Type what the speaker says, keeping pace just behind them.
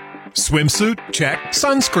Swimsuit? Check.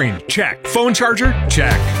 Sunscreen? Check. Phone charger?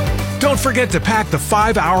 Check. Don't forget to pack the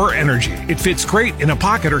 5-Hour Energy. It fits great in a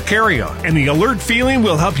pocket or carry-on, and the alert feeling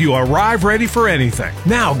will help you arrive ready for anything.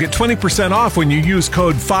 Now get 20% off when you use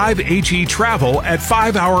code 5HETRAVEL at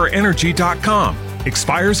 5hourenergy.com.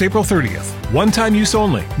 Expires April 30th. One-time use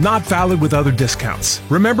only. Not valid with other discounts.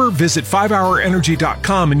 Remember, visit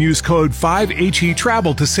 5hourenergy.com and use code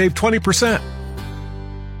 5HETRAVEL to save 20%.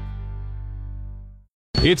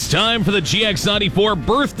 It's time for the GX94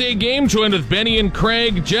 birthday game, joined with Benny and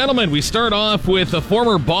Craig. Gentlemen, we start off with a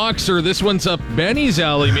former boxer. This one's up Benny's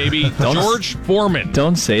alley, maybe. George Foreman.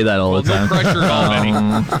 Don't say that all the time. No pressure at all, Benny.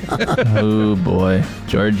 Oh, boy.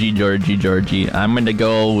 Georgie. I'm going to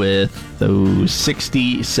go with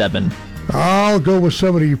 67. I'll go with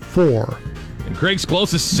 74. And Craig's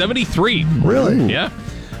closest, 73. Really? Yeah.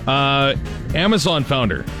 Amazon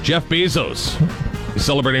founder, Jeff Bezos. He's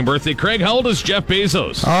celebrating birthday. Craig, how old is Jeff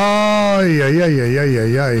Bezos? Yeah.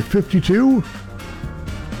 52?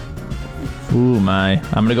 Ooh, my.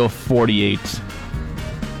 I'm going to go 48.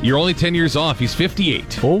 You're only 10 years off. He's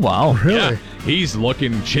 58. Oh, wow. Really? Yeah, he's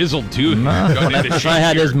looking chiseled, too. If I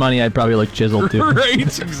had his money, I'd probably look chiseled, too. Right,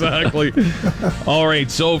 exactly. All right,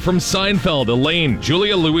 so from Seinfeld, Elaine,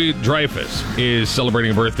 Julia Louis-Dreyfus is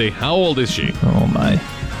celebrating a birthday. How old is she? Oh, my.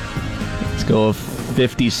 Let's go with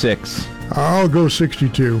 56. I'll go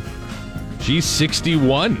 62. She's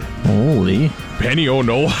 61. Holy. Penny, oh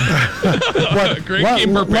no. Craig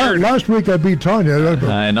came prepared. Last week I beat Tanya.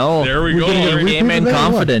 I know. There we go. Came in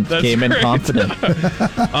confident. That's Came in right. confident.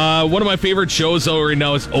 One of my favorite shows though right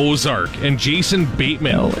now is Ozark, and Jason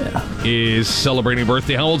Bateman Oh, yeah. is celebrating a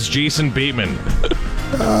birthday. How old's Jason Bateman?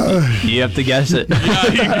 You have to guess it.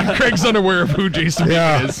 Yeah, Craig's unaware of who Jason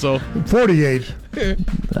Bateman is, so 48.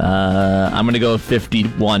 I'm going to go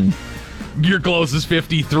 51. your close is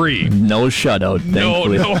 53. No shutout,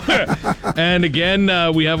 thankfully. No. And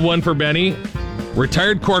again, we have one for Benny.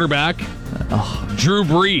 Retired quarterback, Drew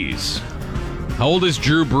Brees. How old is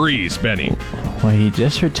Drew Brees, Benny? Well, he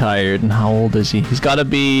just retired, and how old is he? He's got to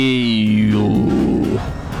be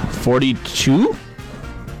 42?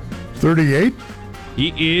 38?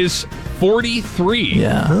 He is 43.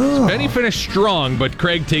 Yeah. So Benny finished strong, but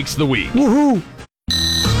Craig takes the week. Woohoo!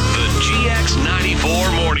 The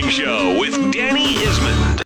GX94 Morning Show with Danny Ismond.